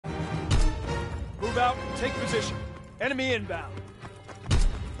Move out, take position. Enemy inbound.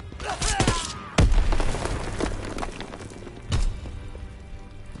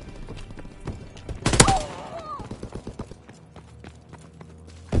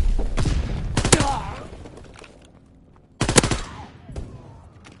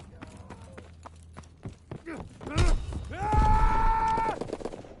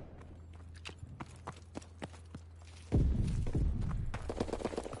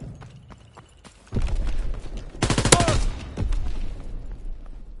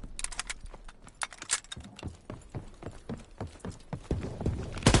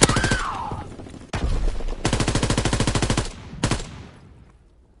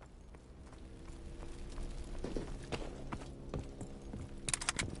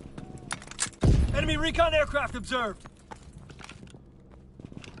 Enemy recon aircraft observed.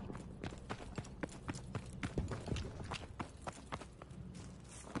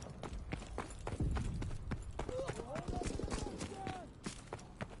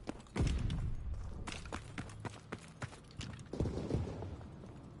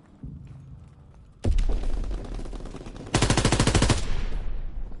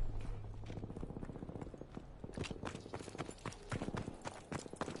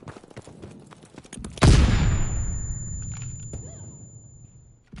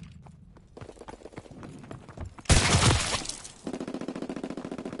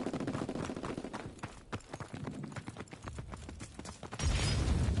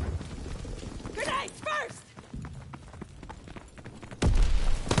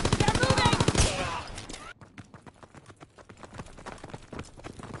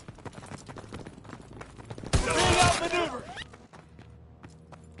 Maneuver!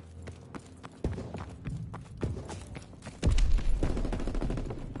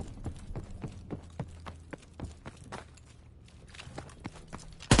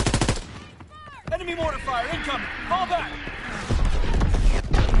 Enemy mortar fire incoming! Fall back!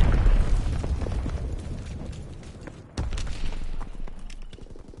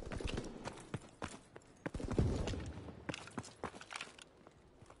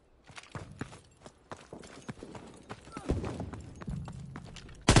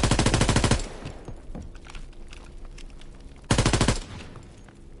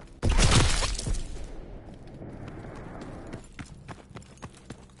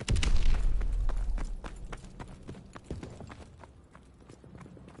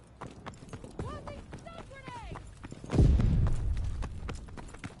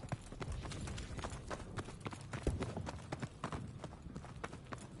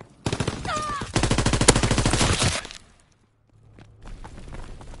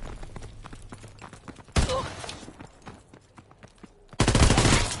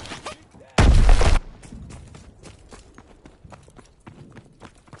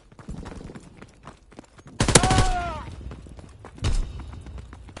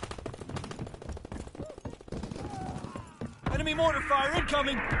 Enemy mortar fire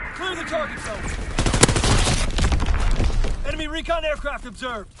incoming! Clear the target zone! Enemy recon aircraft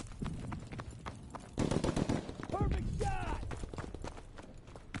observed! Perfect shot!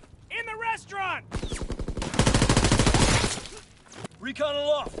 In the restaurant! Recon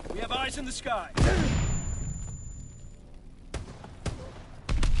aloft! We have eyes in the sky!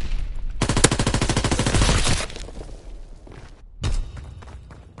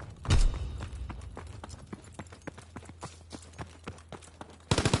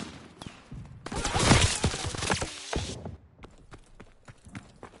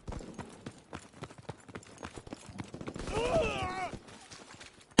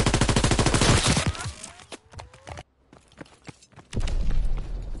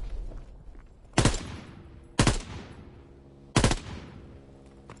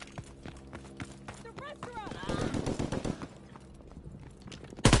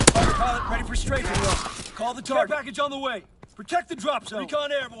 Pilot ready for strafing run. Call the target. Care package on the way. Protect the drop zone.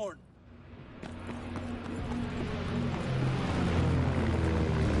 Recon airborne.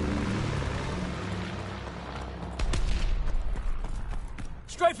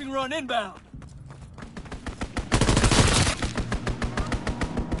 Strafing run inbound.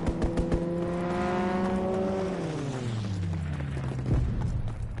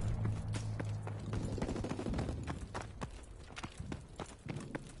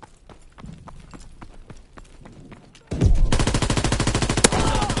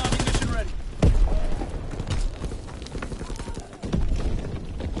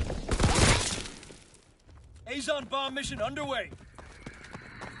 Azon bomb mission underway.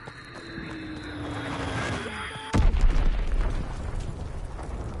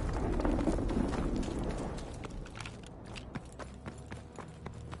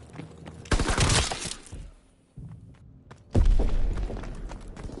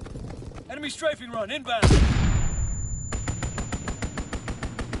 Enemy strafing run, inbound.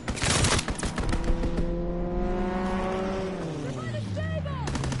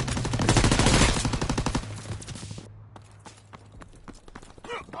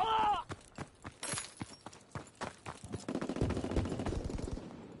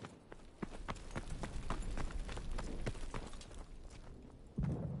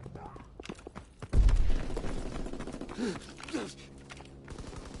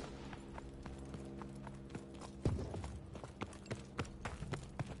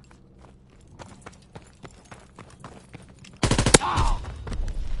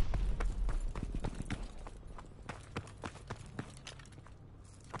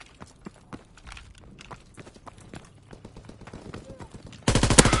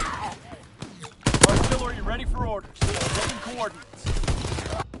 Artillery ready for orders. Checking coordinates.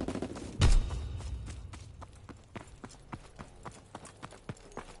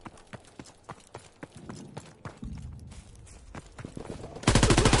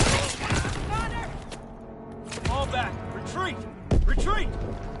 Fall back. Retreat! Retreat!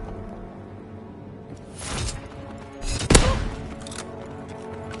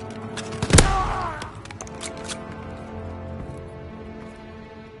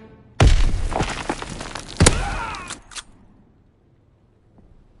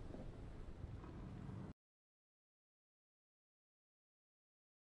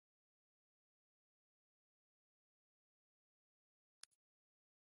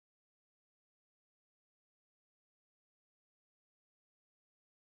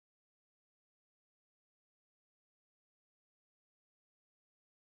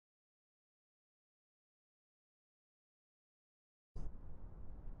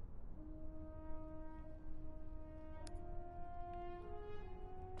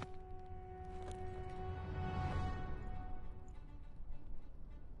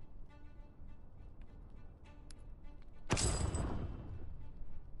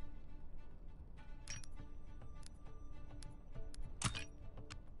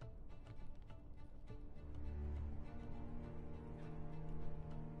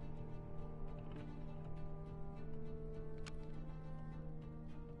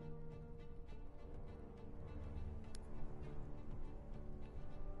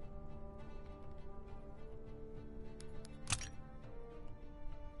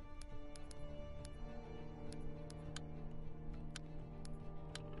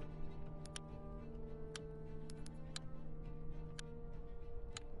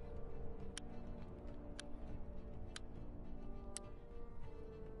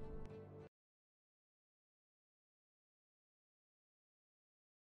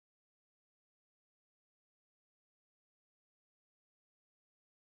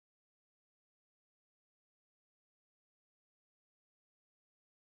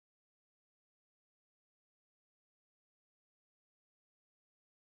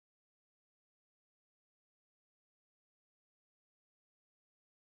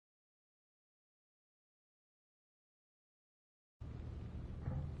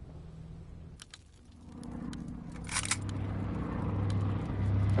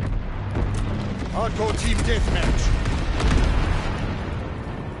 Hardcore team deathmatch.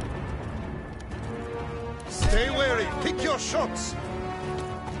 Stay wary. Pick your shots.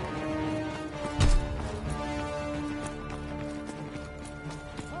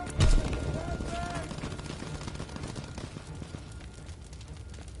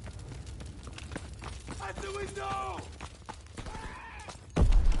 At the window!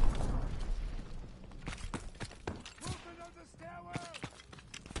 Movement on the stairwell!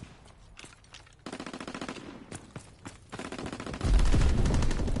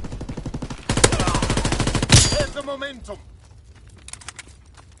 There's the momentum.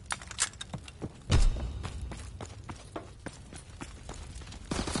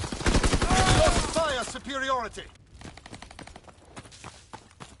 Lost fire superiority.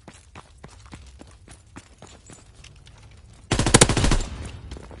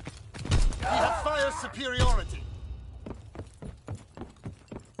 We have fire superiority.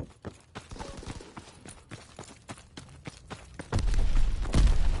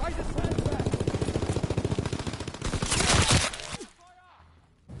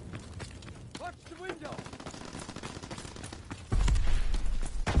 Watch the window!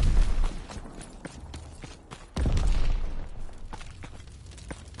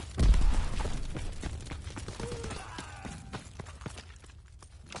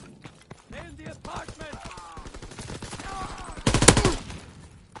 In the apartment!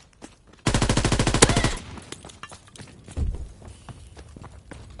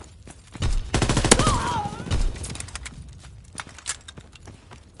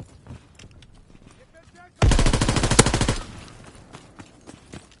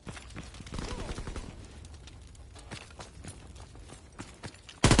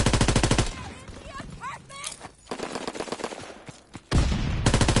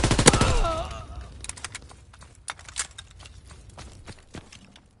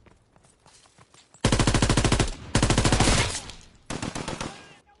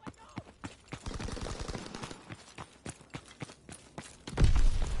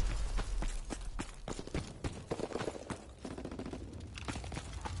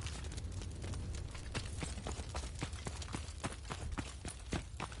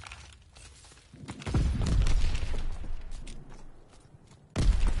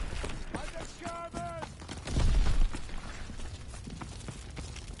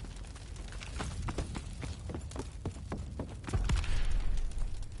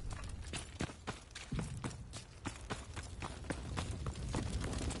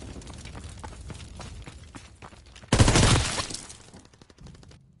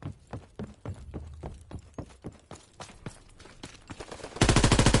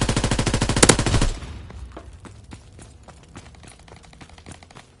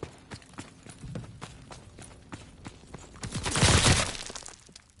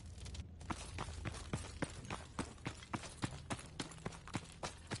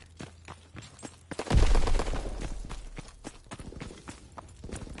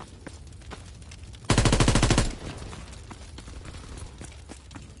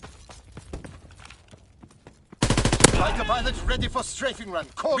 Pilot ready for strafing run.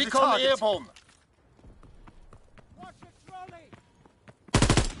 Call the target. Recon airborne. Watch it, trolley!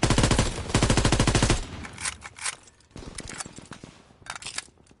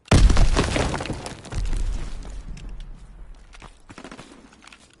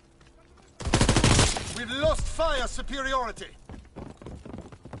 We've lost fire superiority.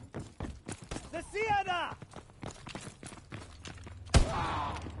 The Sienna!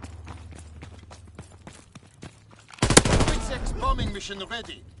 X bombing mission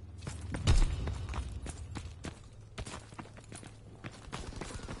ready.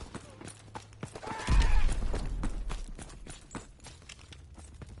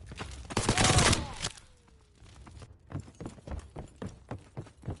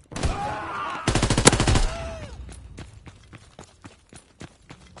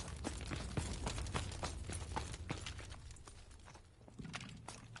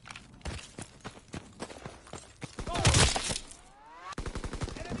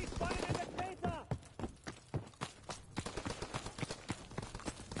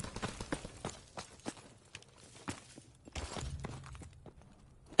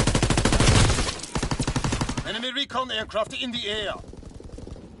 Enemy recon aircraft in the air.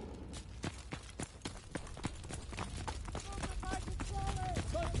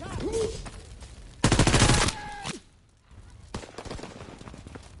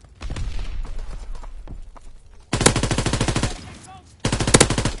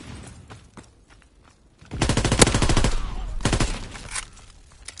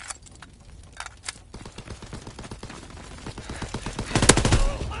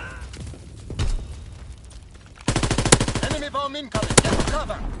 Bomb incoming. Get to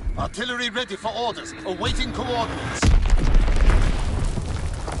cover. Artillery ready for orders. Awaiting coordinates.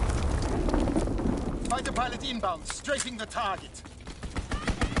 Fighter pilot inbound. Strafing the target.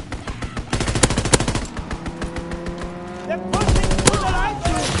 They're pushing to the right!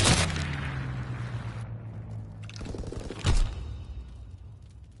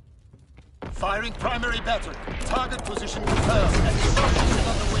 Firing primary battery. Target position confirmed. Extraction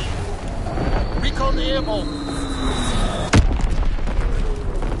underway. Recon airborne.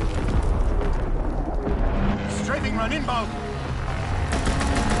 Strafing run inbound.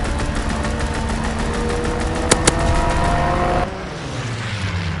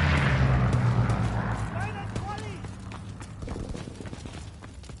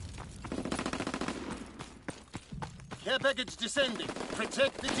 Care package descending.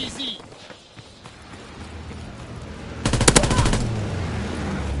 Protect the TZ.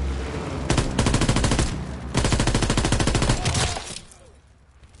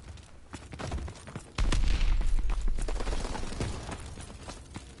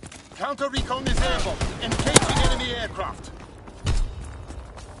 Counter recon is airborne. Engaging enemy aircraft.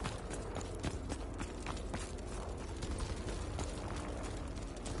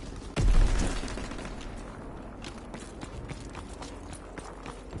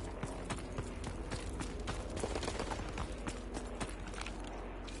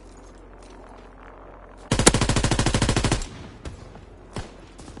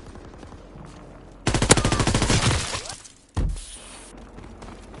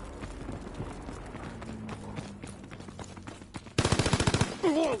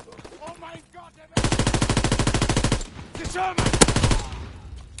 Oh my God! Disarm!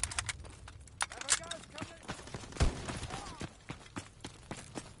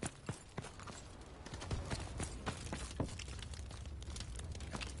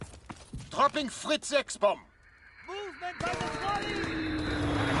 Dropping Fritz X-bomb. Movement on the body!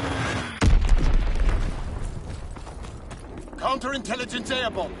 Counterintelligence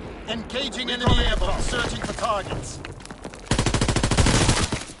airborne. Engaging enemy airborne. Searching for targets.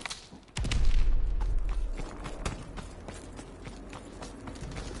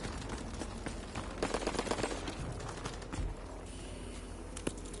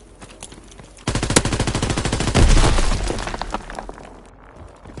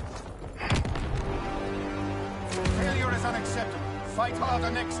 Failure is unacceptable. Fight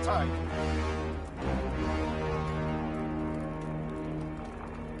harder next time.